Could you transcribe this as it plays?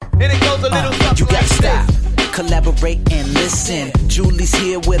And it goes a little something You gotta like stop, this. collaborate and listen. Julie's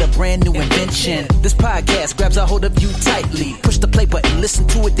here with a brand new invention. This podcast grabs a hold of you tightly. Push the play button, listen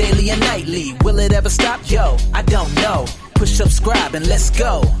to it daily and nightly. Will it ever stop? Yo, I don't know. Push subscribe and let's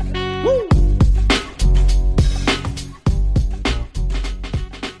go. Woo!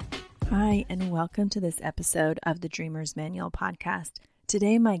 Hi, and welcome to this episode of the Dreamer's Manual podcast.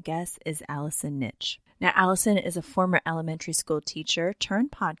 Today, my guest is Allison Nitche. Now, Allison is a former elementary school teacher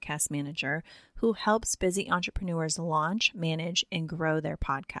turned podcast manager who helps busy entrepreneurs launch, manage, and grow their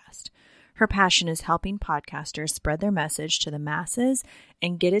podcast. Her passion is helping podcasters spread their message to the masses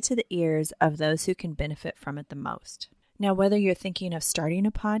and get it to the ears of those who can benefit from it the most. Now, whether you're thinking of starting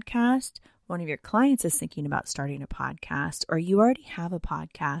a podcast, one of your clients is thinking about starting a podcast, or you already have a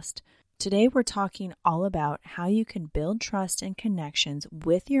podcast, today we're talking all about how you can build trust and connections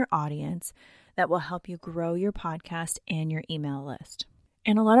with your audience that will help you grow your podcast and your email list.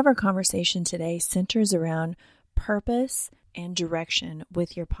 And a lot of our conversation today centers around purpose and direction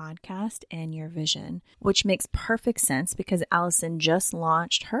with your podcast and your vision, which makes perfect sense because Allison just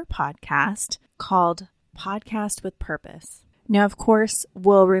launched her podcast called Podcast with Purpose. Now, of course,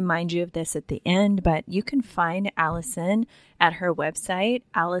 we'll remind you of this at the end, but you can find Allison at her website,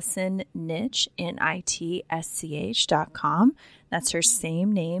 AllisonNitche, NITSCH.com. That's her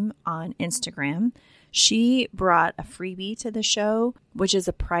same name on Instagram. She brought a freebie to the show, which is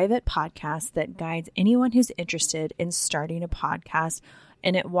a private podcast that guides anyone who's interested in starting a podcast,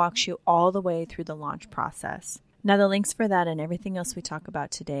 and it walks you all the way through the launch process. Now, the links for that and everything else we talk about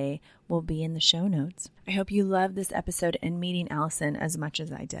today will be in the show notes. I hope you love this episode and meeting Allison as much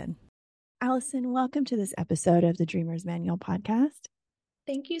as I did. Allison, welcome to this episode of the Dreamer's Manual podcast.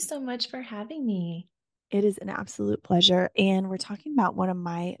 Thank you so much for having me. It is an absolute pleasure. And we're talking about one of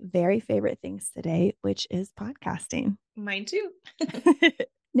my very favorite things today, which is podcasting. Mine too.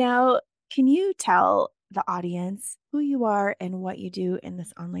 Now, can you tell the audience who you are and what you do in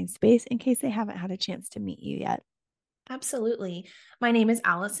this online space in case they haven't had a chance to meet you yet? Absolutely. My name is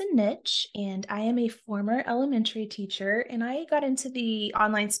Allison Nitche, and I am a former elementary teacher, and I got into the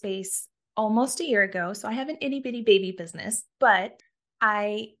online space almost a year ago. So I have an itty bitty baby business, but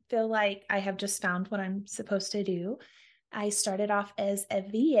I feel like I have just found what I'm supposed to do. I started off as a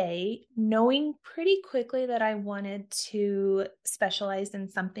VA, knowing pretty quickly that I wanted to specialize in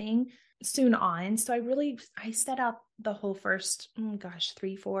something soon on. So I set out the whole first,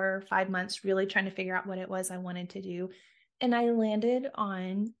 3, 4, 5 months, really trying to figure out what it was I wanted to do. And I landed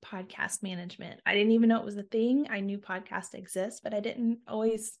on podcast management. I didn't even know it was a thing. I knew podcasts exist, but I didn't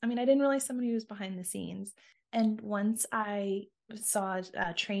realize somebody was behind the scenes. And once I saw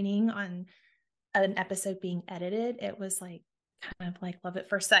training on an episode being edited, it was like kind of like love at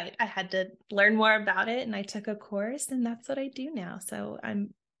first sight. I had to learn more about it, and I took a course, and that's what I do now. So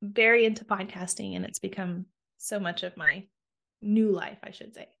I'm very into podcasting, and it's become so much of my new life, I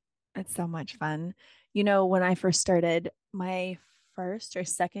should say. It's so much fun. You know, when I first started, my first or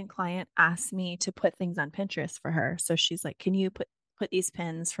second client asked me to put things on Pinterest for her. So she's like, can you put these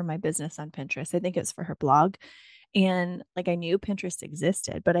pins for my business on Pinterest? I think it's for her blog. And like, I knew Pinterest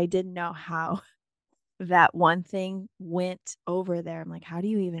existed, but I didn't know how that one thing went over there. I'm like, how do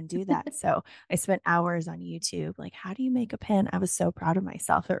you even do that? So I spent hours on YouTube. Like, how do you make a pin? I was so proud of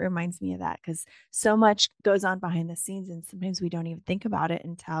myself. It reminds me of that because so much goes on behind the scenes. And sometimes we don't even think about it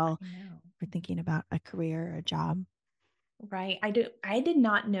until we're thinking about a career or a job. Right. I did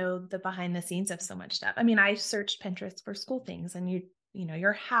not know the behind the scenes of so much stuff. I mean, I searched Pinterest for school things and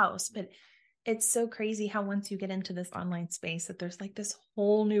your house, but it's so crazy how once you get into this online space that there's like this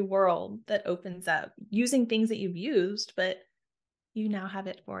whole new world that opens up using things that you've used, but you now have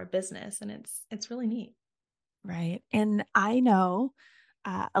it for a business, and it's really neat. Right. And I know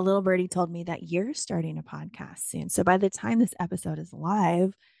a little birdie told me that you're starting a podcast soon. So by the time this episode is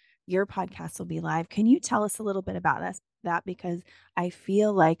live, your podcast will be live. Can you tell us a little bit about that? Because I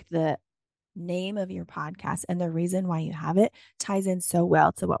feel like the name of your podcast and the reason why you have it ties in so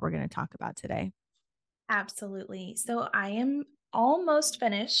well to what we're going to talk about today. Absolutely. So I am almost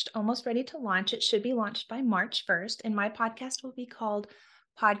finished, almost ready to launch. It should be launched by March 1st, and my podcast will be called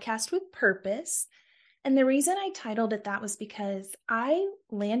Podcast with Purpose. And the reason I titled it that was because I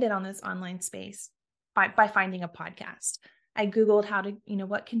landed on this online space by finding a podcast. I Googled how to,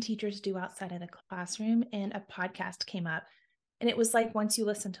 what can teachers do outside of the classroom, and a podcast came up. And it was like, once you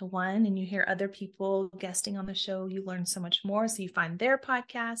listen to one and you hear other people guesting on the show, you learn so much more. So you find their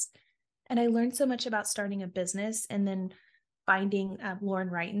podcast. And I learned so much about starting a business, and then finding Lauren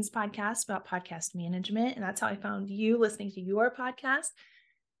Wrighton's podcast about podcast management. And that's how I found you, listening to your podcast.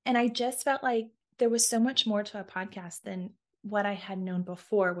 And I just felt like there was so much more to a podcast than what I had known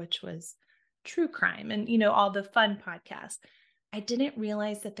before, which was true crime and, all the fun podcasts. I didn't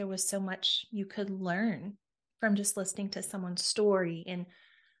realize that there was so much you could learn from just listening to someone's story and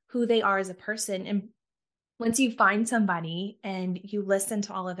who they are as a person. And once you find somebody and you listen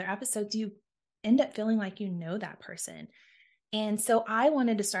to all of their episodes, you end up feeling like you know that person. And so I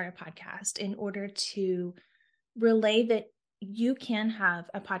wanted to start a podcast in order to relay that you can have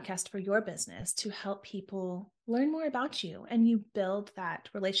a podcast for your business to help people learn more about you, and you build that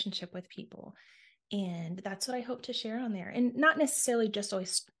relationship with people. And that's what I hope to share on there. And not necessarily just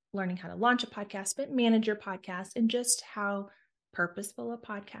always learning how to launch a podcast, but manage your podcast and just how purposeful a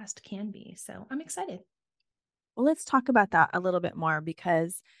podcast can be. So I'm excited. Well, let's talk about that a little bit more,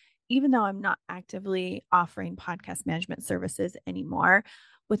 because even though I'm not actively offering podcast management services anymore,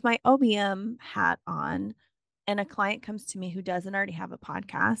 with my OBM hat on, and a client comes to me who doesn't already have a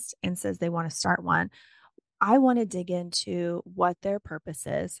podcast and says they want to start one, I want to dig into what their purpose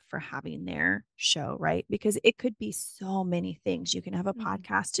is for having their show, right? Because it could be so many things. You can have a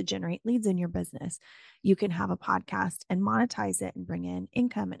podcast to generate leads in your business. You can have a podcast and monetize it and bring in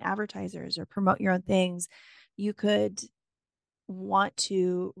income and advertisers or promote your own things. You could want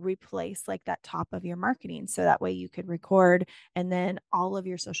to replace like that top of your marketing, so that way you could record and then all of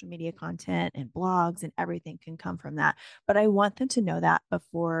your social media content and blogs and everything can come from that. But I want them to know that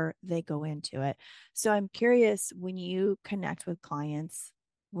before they go into it. So I'm curious, when you connect with clients,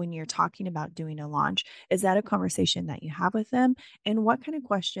 when you're talking about doing a launch, is that a conversation that you have with them? And what kind of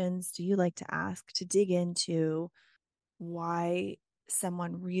questions do you like to ask to dig into why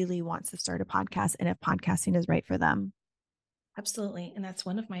someone really wants to start a podcast and if podcasting is right for them? Absolutely. And that's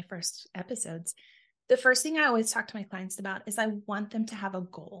one of my first episodes. The first thing I always talk to my clients about is I want them to have a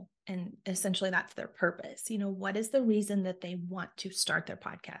goal. And essentially that's their purpose. What is the reason that they want to start their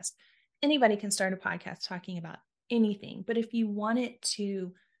podcast? Anybody can start a podcast talking about anything, but if you want it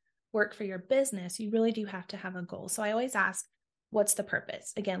to work for your business, you really do have to have a goal. So I always ask, what's the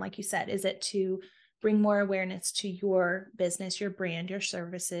purpose? Again, like you said, is it to bring more awareness to your business, your brand, your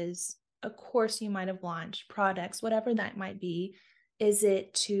services, a course you might have launched, products, whatever that might be? Is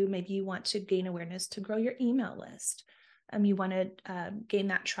it to maybe you want to gain awareness to grow your email list? You want to gain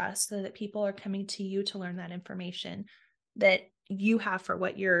that trust so that people are coming to you to learn that information that you have for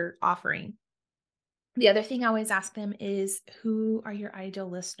what you're offering. The other thing I always ask them is, who are your ideal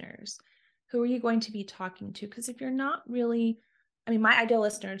listeners? Who are you going to be talking to? Because if you're not really, my ideal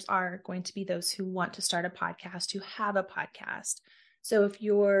listeners are going to be those who want to start a podcast, who have a podcast. So if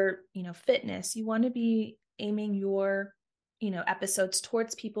you're, fitness, you want to be aiming your, episodes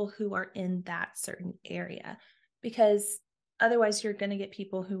towards people who are in that certain area, because otherwise you're going to get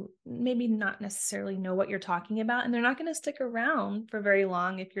people who maybe not necessarily know what you're talking about, and they're not going to stick around for very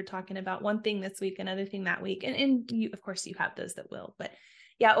long if you're talking about one thing this week, another thing that week. And you, of course, you have those that will, but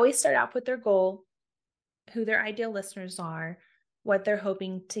yeah, always start off with their goal, who their ideal listeners are, what they're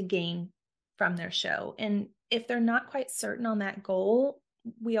hoping to gain from their show. And if they're not quite certain on that goal,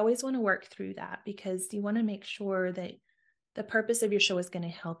 we always want to work through that, because you want to make sure that the purpose of your show is going to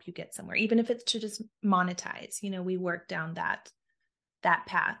help you get somewhere, even if it's to just monetize. We work down that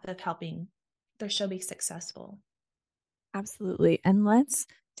path of helping their show be successful. Absolutely. And let's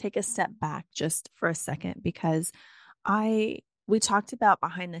take a step back just for a second, because we talked about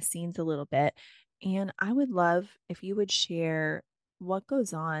behind the scenes a little bit, and I would love if you would share what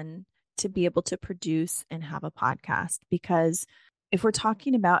goes on to be able to produce and have a podcast. Because if we're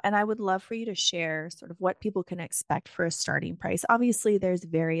talking about, and I would love for you to share sort of what people can expect for a starting price. Obviously, there's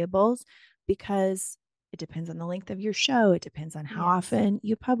variables because it depends on the length of your show. It depends on how often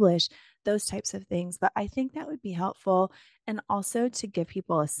you publish, those types of things. But I think that would be helpful. And also to give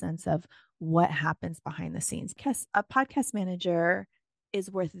people a sense of what happens behind the scenes. Because a podcast manager is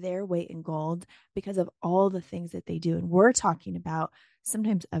worth their weight in gold because of all the things that they do. And we're talking about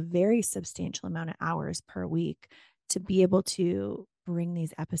sometimes a very substantial amount of hours per week to be able to bring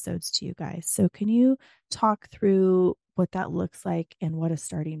these episodes to you guys. So can you talk through what that looks like and what a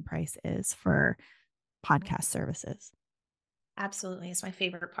starting price is for podcast services? Absolutely. It's my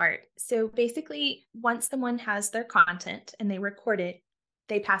favorite part. So basically, once someone has their content and they record it,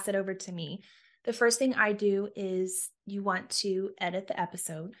 they pass it over to me. The first thing I do is you want to edit the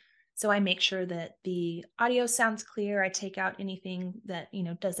episode. So I make sure that the audio sounds clear. I take out anything that,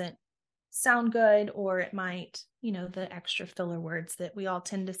 doesn't sound good, or it might, the extra filler words that we all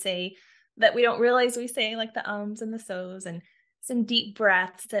tend to say that we don't realize we say, like the ums and the so's, and some deep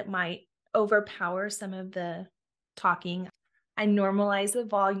breaths that might overpower some of the talking. I normalize the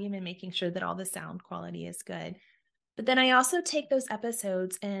volume and making sure that all the sound quality is good. But then I also take those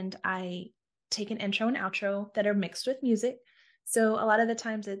episodes and I take an intro and outro that are mixed with music. So a lot of the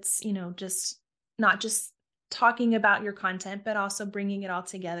times it's, just not just talking about your content, but also bringing it all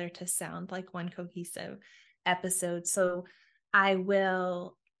together to sound like one cohesive episode. So I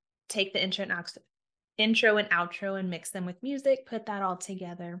will take the intro and outro and mix them with music, put that all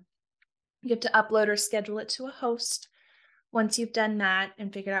together. You have to upload or schedule it to a host. Once you've done that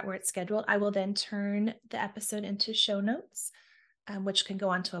and figured out where it's scheduled, I will then turn the episode into show notes, which can go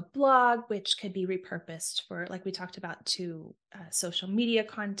onto a blog, which could be repurposed for, like we talked about, to social media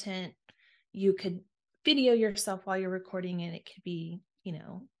content. You could video yourself while you're recording, and it could be,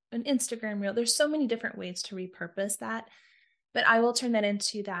 an Instagram reel. There's so many different ways to repurpose that, but I will turn that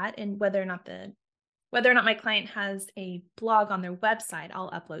into that. And whether or not my client has a blog on their website,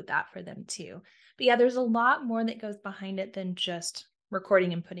 I'll upload that for them too. But yeah, there's a lot more that goes behind it than just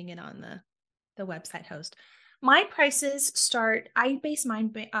recording and putting it on the website host. My prices start, I base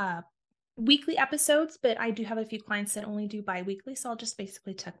mine weekly episodes, but I do have a few clients that only do bi-weekly. So I'll just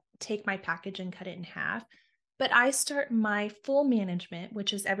basically take my package and cut it in half. But I start my full management,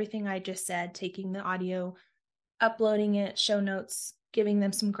 which is everything I just said, taking the audio, uploading it, show notes, giving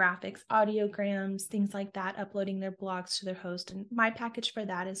them some graphics, audiograms, things like that, uploading their blogs to their host. And my package for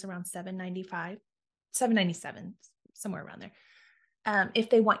that is around $7.95, $7.97, somewhere around there. If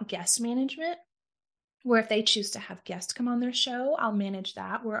they want guest management, where if they choose to have guests come on their show, I'll manage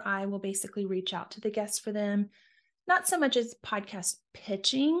that, where I will basically reach out to the guests for them. Not so much as podcast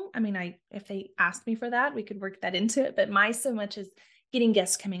pitching. I mean, if they asked me for that, we could work that into it, but so much as getting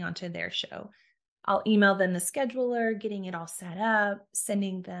guests coming onto their show. I'll email them the scheduler, getting it all set up,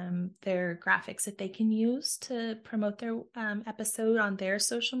 sending them their graphics that they can use to promote their episode on their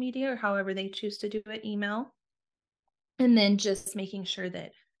social media or however they choose to do it, email. And then just making sure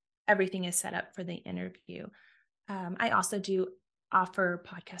that everything is set up for the interview. I also do offer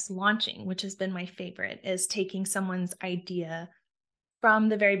podcast launching, which has been my favorite, is taking someone's idea from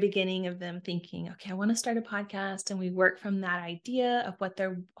the very beginning of them thinking, okay, I want to start a podcast. And we work from that idea of what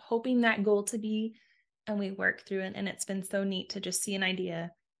they're hoping that goal to be. And we work through it. And it's been so neat to just see an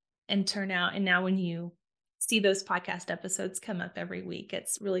idea and turn out. And now when you see those podcast episodes come up every week,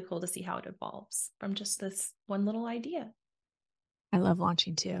 it's really cool to see how it evolves from just this one little idea. I love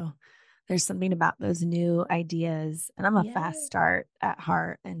launching too. There's something about those new ideas, and I'm a fast start at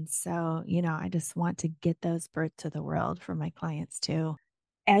heart. And so, I just want to get those birthed to the world for my clients too.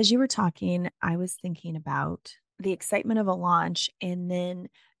 As you were talking, I was thinking about the excitement of a launch, and then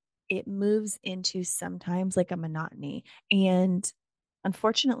it moves into sometimes like a monotony. And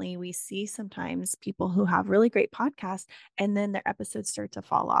unfortunately, we see sometimes people who have really great podcasts and then their episodes start to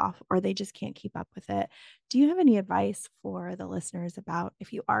fall off or they just can't keep up with it. Do you have any advice for the listeners about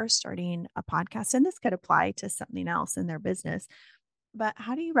if you are starting a podcast, and this could apply to something else in their business, but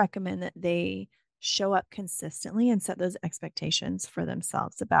how do you recommend that they show up consistently and set those expectations for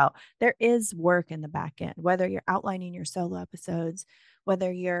themselves about there is work in the back end, whether you're outlining your solo episodes,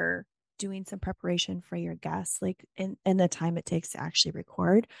 whether you're doing some preparation for your guests, like in the time it takes to actually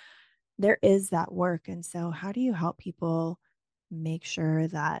record, there is that work. And so how do you help people make sure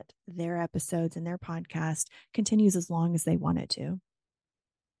that their episodes and their podcast continues as long as they want it to?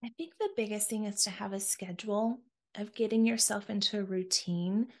 I think the biggest thing is to have a schedule of getting yourself into a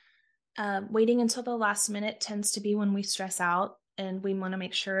routine. Waiting until the last minute tends to be when we stress out, and we want to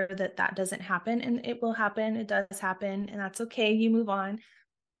make sure that doesn't happen. And it will happen. It does happen. And that's okay. You move on.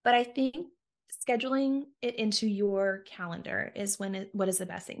 But I think scheduling it into your calendar is what is the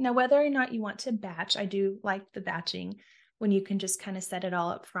best thing. Now, whether or not you want to batch, I do like the batching when you can just kind of set it all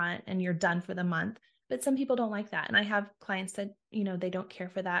up front and you're done for the month. But some people don't like that. And I have clients that, they don't care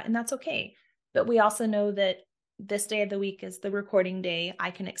for that, and that's okay. But we also know that this day of the week is the recording day. I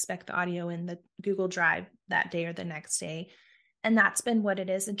can expect the audio in the Google Drive that day or the next day. And that's been what it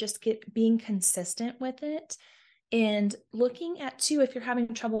is. And just being consistent with it. And looking at too, if you're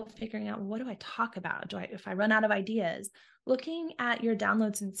having trouble figuring out, what do I talk about? If I run out of ideas, looking at your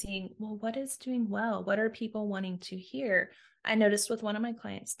downloads and seeing, well, what is doing well? What are people wanting to hear? I noticed with one of my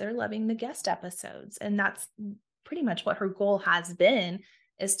clients, they're loving the guest episodes. And that's pretty much what her goal has been,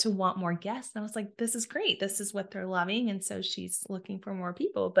 is to want more guests. And I was like, this is great. This is what they're loving. And so she's looking for more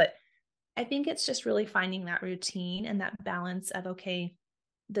people. But I think it's just really finding that routine and that balance of, okay,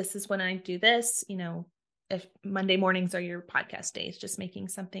 this is when I do this, if Monday mornings are your podcast days, just making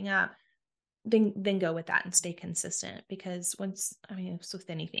something up, then go with that and stay consistent. Because it's with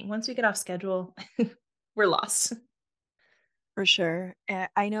anything, once we get off schedule, we're lost. For sure.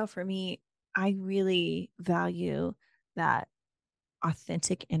 I know for me, I really value that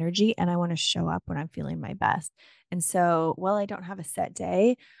authentic energy, and I want to show up when I'm feeling my best. And so while I don't have a set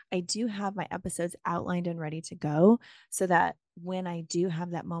day, I do have my episodes outlined and ready to go so that when I do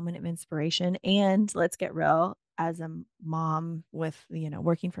have that moment of inspiration, and let's get real, as a mom with,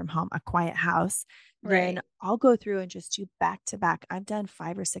 working from home, a quiet house, then Right. I'll go through and just do back to back. I've done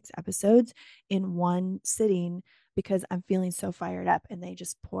 5 or 6 episodes in one sitting because I'm feeling so fired up and they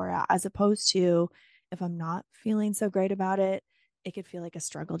just pour out, as opposed to if I'm not feeling so great about it, it could feel like a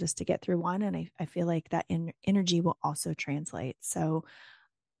struggle just to get through one. And I feel like that energy will also translate. So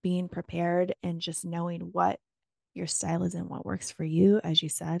being prepared and just knowing what your style is and what works for you, as you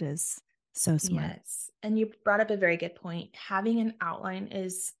said, is so smart. Yes. And you brought up a very good point. Having an outline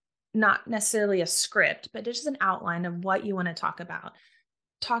is not necessarily a script, but it's just an outline of what you want to talk about.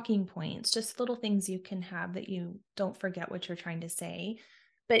 Talking points, just little things you can have that you don't forget what you're trying to say.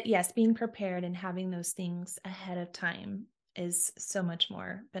 But yes, being prepared and having those things ahead of time is so much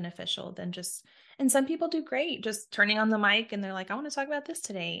more beneficial than just, and some people do great just turning on the mic and they're like, I want to talk about this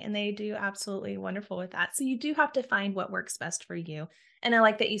today. And they do absolutely wonderful with that. So you do have to find what works best for you. And I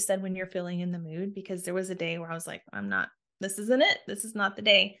like that you said when you're feeling in the mood, because there was a day where I was like, this isn't it. This is not the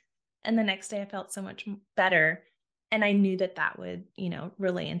day. And the next day I felt so much better. And I knew that would,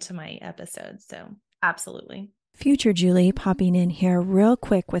 relay into my episode. So absolutely. Future Julie popping in here real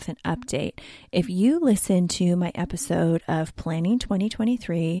quick with an update. If you listen to my episode of Planning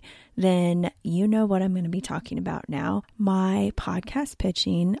 2023, then you know what I'm going to be talking about now. My podcast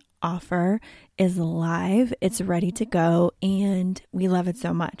pitching offer is live. It's ready to go, and we love it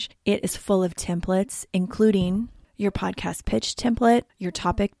so much. It is full of templates, including your podcast pitch template, your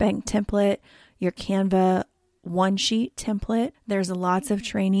topic bank template, your Canva one sheet template. There's lots of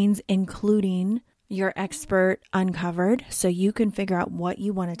trainings, including your expert uncovered, so you can figure out what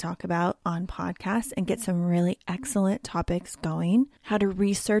you want to talk about on podcasts and get some really excellent topics going. How to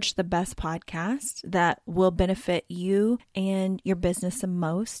research the best podcast that will benefit you and your business the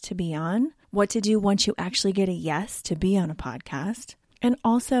most to be on. What to do once you actually get a yes to be on a podcast. And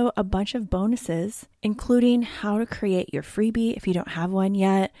also a bunch of bonuses, including how to create your freebie if you don't have one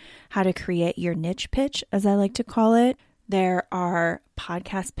yet, how to create your niche pitch, as I like to call it. There are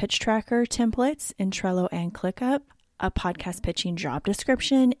podcast pitch tracker templates in Trello and ClickUp, a podcast pitching job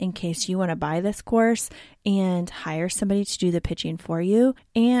description in case you want to buy this course and hire somebody to do the pitching for you,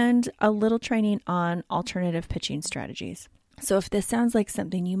 and a little training on alternative pitching strategies. So if this sounds like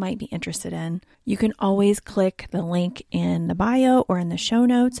something you might be interested in, you can always click the link in the bio or in the show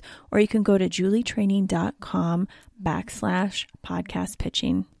notes, or you can go to julietraining.com/podcast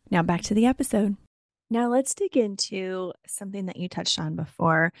pitching. Now back to the episode. Now let's dig into something that you touched on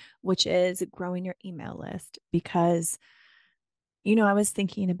before, which is growing your email list, because, I was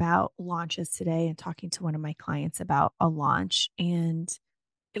thinking about launches today and talking to one of my clients about a launch, and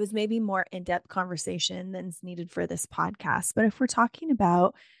it was maybe more in-depth conversation than is needed for this podcast. But if we're talking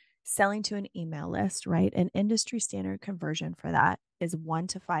about selling to an email list, right, an industry standard conversion for that is 1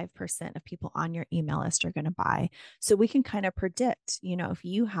 to 5% of people on your email list are going to buy. So we can kind of predict, if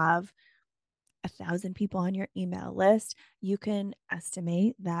you have 1,000 people on your email list, you can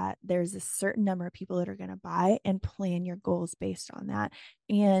estimate that there's a certain number of people that are going to buy and plan your goals based on that.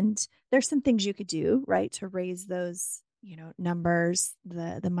 And there's some things you could do, right, to raise those, numbers,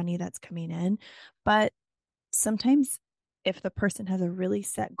 the money that's coming in. But sometimes if the person has a really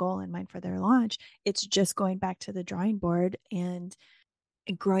set goal in mind for their launch, it's just going back to the drawing board and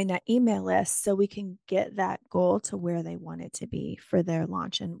growing that email list so we can get that goal to where they want it to be for their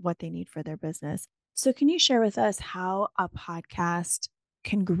launch and what they need for their business. So can you share with us how a podcast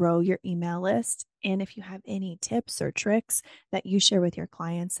can grow your email list? And if you have any tips or tricks that you share with your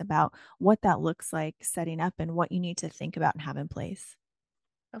clients about what that looks like setting up and what you need to think about and have in place.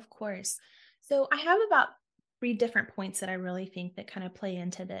 Of course. So I have about 3 different points that I really think that kind of play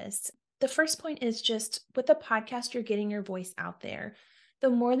into this. The first point is just with the podcast, you're getting your voice out there. The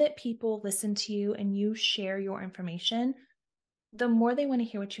more that people listen to you and you share your information, the more they want to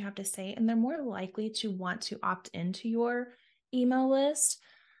hear what you have to say, and they're more likely to want to opt into your email list.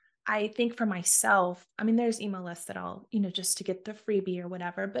 I think for myself, there's email lists that I'll, just to get the freebie or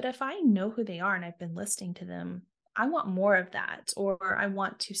whatever. But if I know who they are and I've been listening to them, I want more of that, or I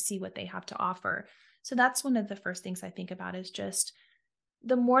want to see what they have to offer. So that's one of the first things I think about is just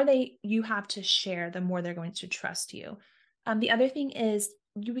the more you have to share, the more they're going to trust you. The other thing is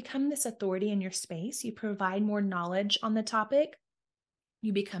you become this authority in your space. You provide more knowledge on the topic.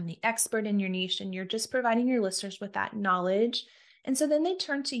 You become the expert in your niche, and you're just providing your listeners with that knowledge. And so then they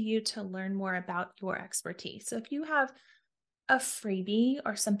turn to you to learn more about your expertise. So if you have a freebie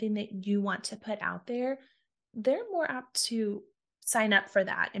or something that you want to put out there, they're more apt to sign up for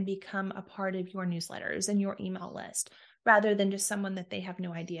that and become a part of your newsletters and your email list rather than just someone that they have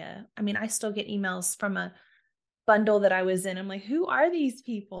no idea. I still get emails from a bundle that I was in. I'm like, who are these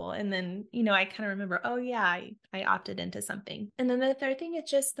people? And then, I kind of remember, oh yeah, I opted into something. And then the third thing is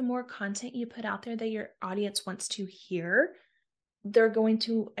just the more content you put out there that your audience wants to hear, they're going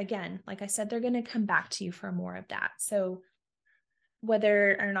to, again, like I said, they're going to come back to you for more of that. So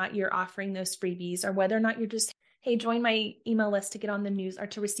whether or not you're offering those freebies, or whether or not you're just, hey, join my email list to get on the news or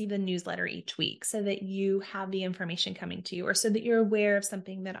to receive the newsletter each week so that you have the information coming to you, or so that you're aware of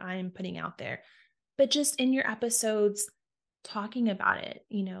something that I'm putting out there. But just in your episodes, talking about it,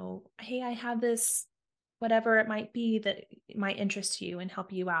 hey, I have this, whatever it might be that might interest you and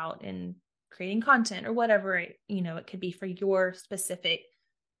help you out in creating content, or whatever it could be for your specific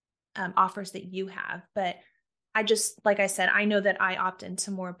offers that you have. But I just, like I said, I know that I opt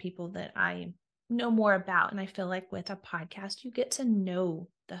into more people that I know more about. And I feel like with a podcast, you get to know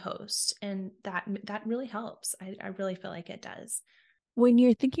the host, and that really helps. I really feel like it does. When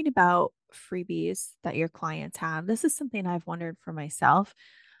you're thinking about freebies that your clients have, this is something I've wondered for myself.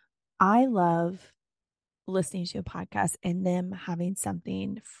 I love listening to a podcast and them having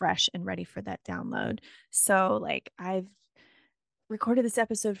something fresh and ready for that download. So, like, I've recorded this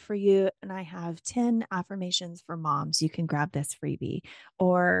episode for you and I have 10 affirmations for moms. You can grab this freebie.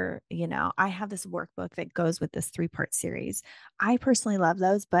 Or, I have this workbook that goes with this 3-part series. I personally love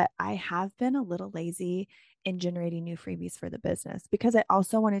those, but I have been a little lazy in generating new freebies for the business because I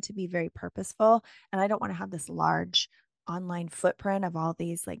also want it to be very purposeful. And I don't want to have this large online footprint of all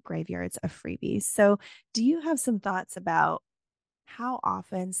these like graveyards of freebies. So, do you have some thoughts about how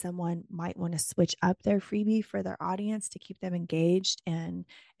often someone might want to switch up their freebie for their audience to keep them engaged and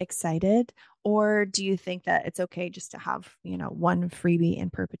excited? Or do you think that it's okay just to have, one freebie in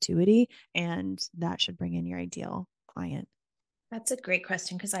perpetuity and that should bring in your ideal client? That's a great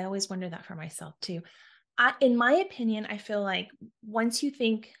question, because I always wonder that for myself too. In my opinion, I feel like once you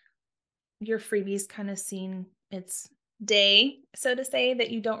think your freebies kind of seen its day, so to say, that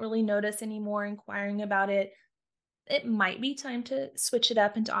you don't really notice anymore inquiring about it, it might be time to switch it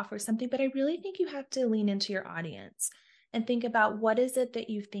up and to offer something. But I really think you have to lean into your audience and think about what is it that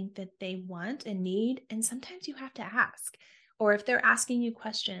you think that they want and need. And sometimes you have to ask, or if they're asking you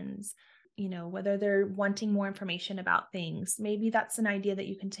questions, whether they're wanting more information about things, maybe that's an idea that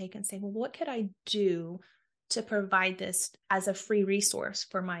you can take and say, well, what could I do to provide this as a free resource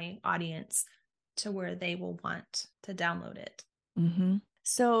for my audience to where they will want to download it? Mm-hmm.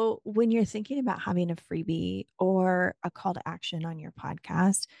 So, when you're thinking about having a freebie or a call to action on your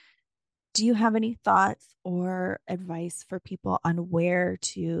podcast, do you have any thoughts or advice for people on where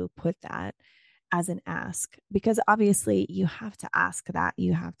to put that as an ask? Because obviously you have to ask that.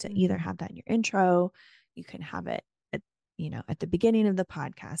 You have to either have that in your intro, you can have it at, at the beginning of the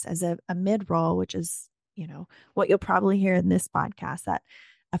podcast as a mid-roll, which is, what you'll probably hear in this podcast, that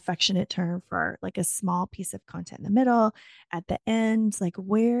affectionate term for like a small piece of content in the middle, at the end. Like,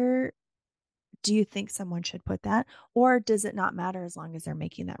 where do you think someone should put that? Or does it not matter as long as they're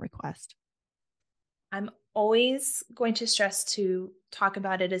making that request? I'm always going to stress to talk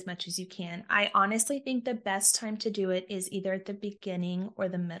about it as much as you can. I honestly think the best time to do it is either at the beginning or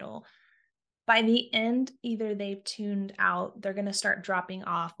the middle. By the end, either they've tuned out, they're going to start dropping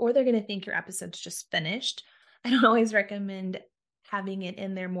off, or they're going to think your episode's just finished. I don't always recommend having it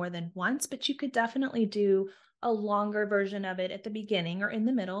in there more than once, but you could definitely do a longer version of it at the beginning or in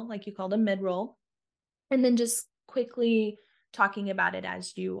the middle, like you called a mid-roll, and then just quickly talking about it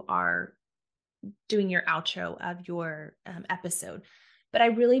as you are doing your outro of your episode. But I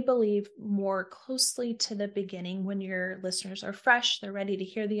really believe more closely to the beginning, when your listeners are fresh, they're ready to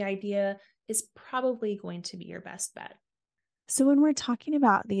hear the idea, is probably going to be your best bet. So, when we're talking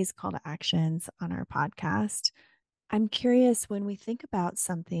about these call to actions on our podcast, I'm curious, when we think about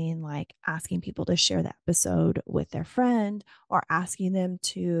something like asking people to share the episode with their friend or asking them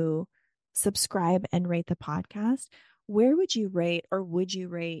to subscribe and rate the podcast, where would you rate, or would you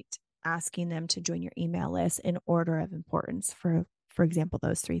rate asking them to join your email list in order of importance for example,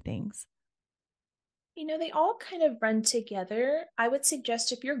 those 3 things? They all kind of run together. I would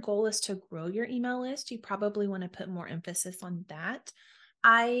suggest, if your goal is to grow your email list, you probably want to put more emphasis on that.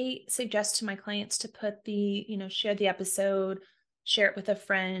 I suggest to my clients to put share the episode, share it with a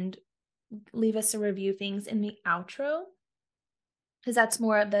friend, leave us a review, things in the outro, because that's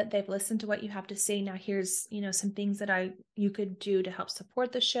more of that they've listened to what you have to say. Now here's, some things that you could do to help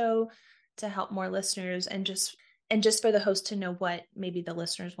support the show, to help more listeners, and just for the host to know what maybe the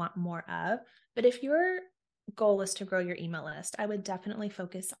listeners want more of. But if your goal is to grow your email list, I would definitely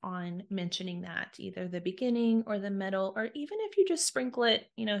focus on mentioning that either the beginning or the middle, or even if you just sprinkle it,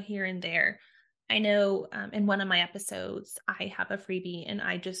 here and there. I know in one of my episodes, I have a freebie, and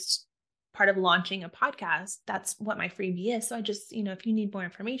I just part of launching a podcast, that's what my freebie is. So I just, if you need more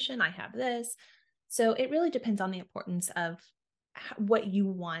information, I have this. So it really depends on the importance of what you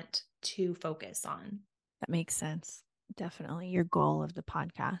want to focus on. That makes sense. Definitely your goal of the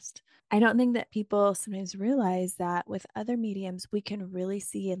podcast. I don't think that people sometimes realize that with other mediums, we can really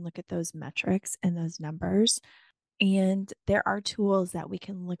see and look at those metrics and those numbers. And there are tools that we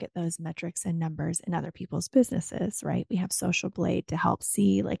can look at those metrics and numbers in other people's businesses, right? We have Social Blade to help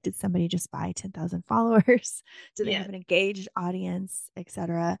see, like, did somebody just buy 10,000 followers? Do they have an engaged audience,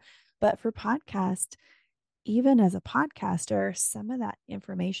 etc.? But for podcast, even as a podcaster, some of that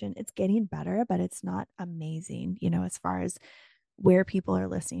information, it's getting better, but it's not amazing, as far as where people are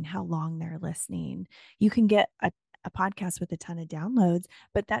listening, how long they're listening. You can get a podcast with a ton of downloads,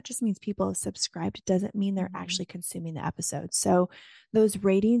 but that just means people have subscribed. It doesn't mean they're actually consuming the episode. So those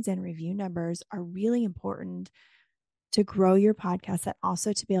ratings and review numbers are really important to grow your podcast, and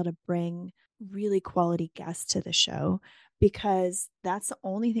also to be able to bring really quality guests to the show, because that's the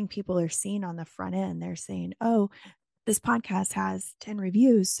only thing people are seeing on the front end. They're saying, oh, this podcast has 10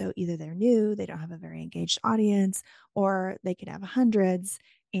 reviews. So either they're new, they don't have a very engaged audience, or they could have hundreds.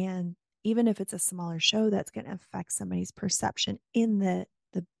 And even if it's a smaller show, that's going to affect somebody's perception in the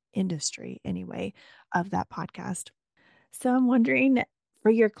industry anyway of that podcast. So I'm wondering, for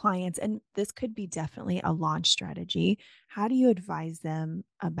your clients, and this could be definitely a launch strategy, how do you advise them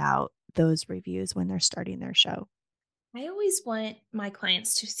about those reviews when they're starting their show? I always want my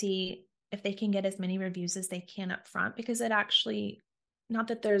clients to see if they can get as many reviews as they can up front, because it actually, not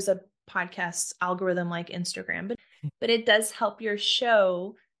that there's a podcast algorithm like Instagram, but it does help your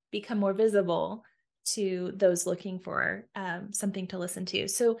show become more visible to those looking for something to listen to.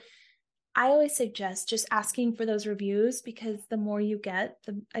 So I always suggest just asking for those reviews, because the more you get,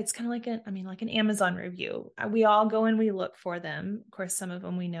 it's kind of like like an Amazon review. We all go and we look for them. Of course, some of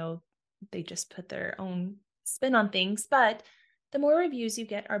them we know they just put their own spin on things, but the more reviews you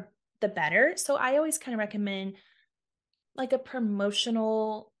get are the better. So I always kind of recommend, like, a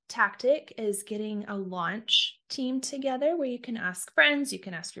promotional tactic is getting a launch team together where you can ask friends, you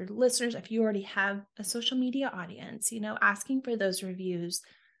can ask your listeners. If you already have a social media audience, asking for those reviews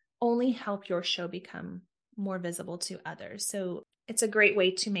only help your show become more visible to others. So it's a great way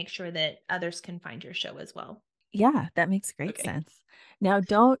to make sure that others can find your show as well. Yeah, that makes great sense. Now,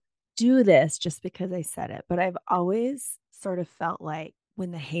 don't do this just because I said it, but I've always sort of felt like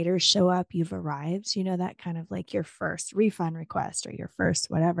when the haters show up, you've arrived, that kind of like your first refund request or your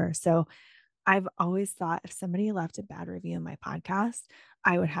first whatever. So I've always thought if somebody left a bad review in my podcast,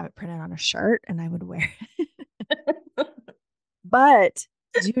 I would have it printed on a shirt and I would wear it. But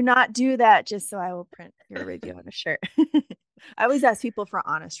do not do that just so I will print your review on a shirt. I always ask people for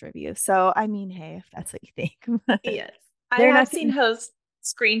honest review. So, I mean, hey, if that's what you think. Yes. I have seen hosts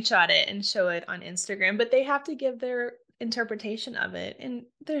screenshot it and show it on Instagram, but they have to give their interpretation of it. And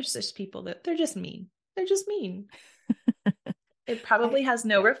there's just people that they're just mean. They're just mean. It probably has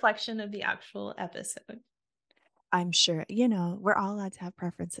no reflection of the actual episode. I'm sure, we're all allowed to have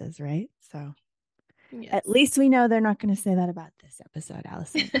preferences, right? So yes. At least we know they're not going to say that about this episode,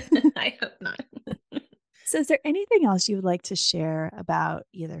 Allison. I hope not. So is there anything else you would like to share about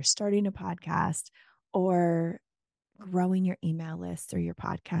either starting a podcast or growing your email list or your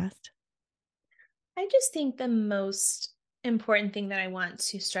podcast? I just think the most important thing that I want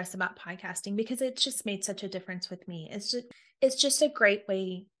to stress about podcasting, because it's just made such a difference with me, it's just a great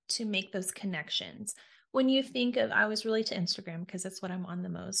way to make those connections. When you think of, I was really to Instagram because that's what I'm on the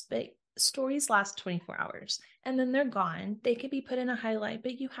most, but stories last 24 hours and then they're gone. They could be put in a highlight,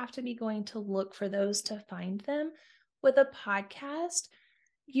 but you have to be going to look for those to find them. With a podcast,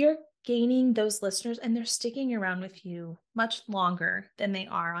 you're gaining those listeners and they're sticking around with you much longer than they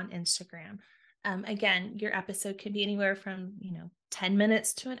are on Instagram. Again, your episode could be anywhere from, 10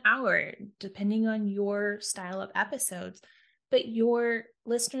 minutes to an hour, depending on your style of episodes, but your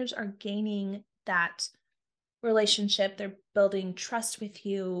listeners are gaining that relationship. They're building trust with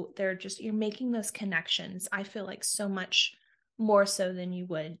you. You're making those connections. I feel like so much more so than you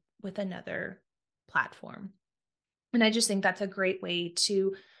would with another platform. And I just think that's a great way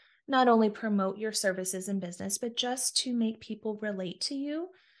to not only promote your services and business, but just to make people relate to you.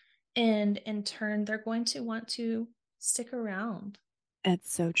 And in turn, they're going to want to stick around.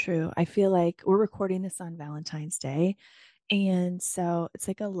 It's so true. I feel like we're recording this on Valentine's Day. And so it's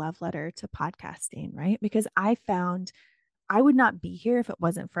like a love letter to podcasting, right? Because I found I would not be here if it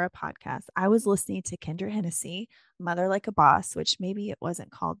wasn't for a podcast. I was listening to Kendra Hennessy, Mother Like a Boss, which maybe it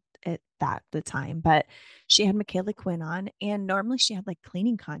wasn't called it that at the time, but she had Michaela Quinn on. And normally she had like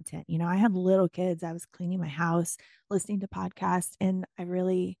cleaning content. I had little kids. I was cleaning my house, listening to podcasts, and I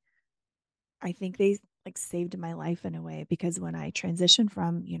really I think they like saved my life in a way, because when I transitioned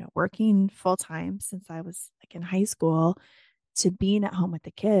from, working full time since I was like in high school to being at home with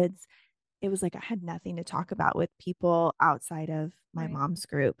the kids, it was like I had nothing to talk about with people outside of my Right. mom's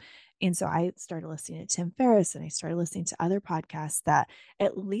group. And so I started listening to Tim Ferriss, and I started listening to other podcasts that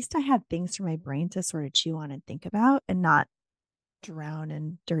at least I had things for my brain to sort of chew on and think about, and not drown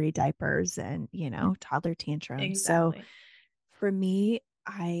in dirty diapers and, toddler tantrums. So Exactly. for me,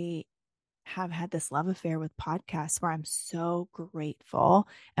 I have had this love affair with podcasts where I'm so grateful,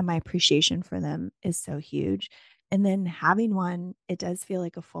 and my appreciation for them is so huge. And then having one, it does feel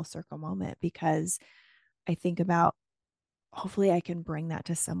like a full circle moment, because I think about, hopefully I can bring that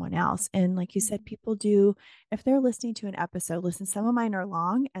to someone else. And like you said, people do, if they're listening to an episode, listen, some of mine are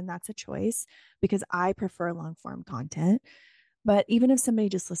long, and that's a choice because I prefer long form content. But even if somebody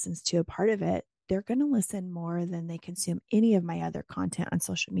just listens to a part of it, they're going to listen more than they consume any of my other content on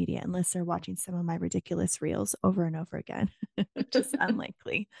social media, unless they're watching some of my ridiculous reels over and over again, which is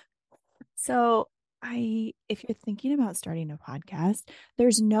unlikely. So, if you're thinking about starting a podcast,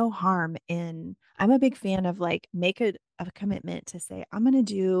 there's no harm in, I'm a big fan of like, make a commitment to say, I'm going to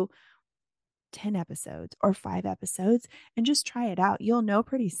do 10 episodes or 5 episodes and just try it out. You'll know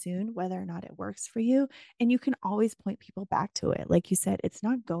pretty soon whether or not it works for you. And you can always point people back to it. Like you said, it's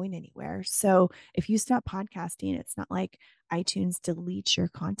not going anywhere. So if you stop podcasting, it's not like iTunes deletes your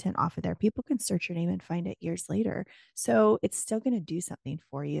content off of there. People can search your name and find it years later. So it's still going to do something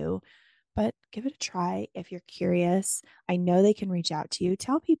for you. But give it a try if you're curious. I know they can reach out to you.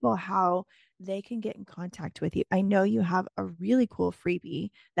 Tell people how they can get in contact with you. I know you have a really cool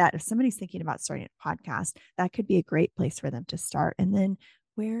freebie that if somebody's thinking about starting a podcast, that could be a great place for them to start. And then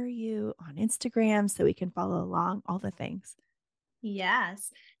where are you on Instagram so we can follow along, all the things?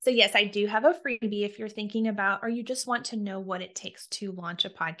 Yes. So yes, I do have a freebie if you're thinking about, or you just want to know what it takes to launch a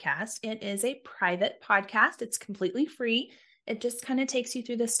podcast. It is a private podcast. It's completely free. It just kind of takes you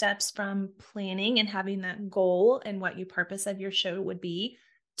through the steps from planning and having that goal and what your purpose of your show would be,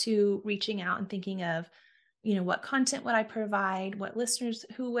 to reaching out and thinking of, what content would I provide? What listeners,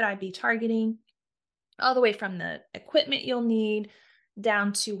 who would I be targeting? All the way from the equipment you'll need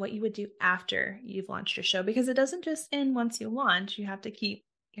down to what you would do after you've launched your show, because it doesn't just end once you launch. You have to keep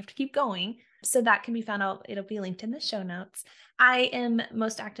going. So that can be found out. It'll be linked in the show notes. I am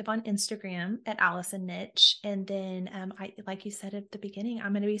most active on Instagram at Allison Nitche. And then like you said at the beginning,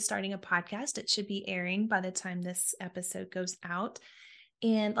 I'm going to be starting a podcast. It should be airing by the time this episode goes out.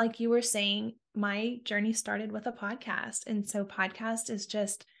 And like you were saying, my journey started with a podcast. And so podcast is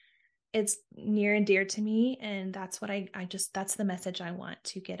just, it's near and dear to me. And that's what that's the message I want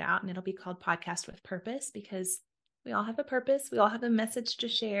to get out. And it'll be called Podcast with Purpose, because we all have a purpose. We all have a message to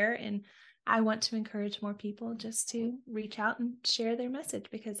share. And I want to encourage more people just to reach out and share their message,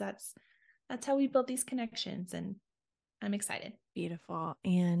 because that's how we build these connections. And I'm excited. Beautiful.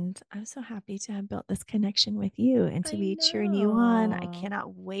 And I'm so happy to have built this connection with you and to I be cheering you on. I know.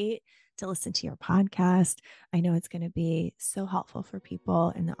 cannot wait to listen to your podcast. I know it's going to be so helpful for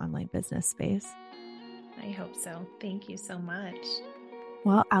people in the online business space. I hope so. Thank you so much.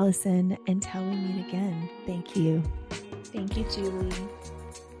 Well, Allison, until we meet again, thank you. Thank you, Julie.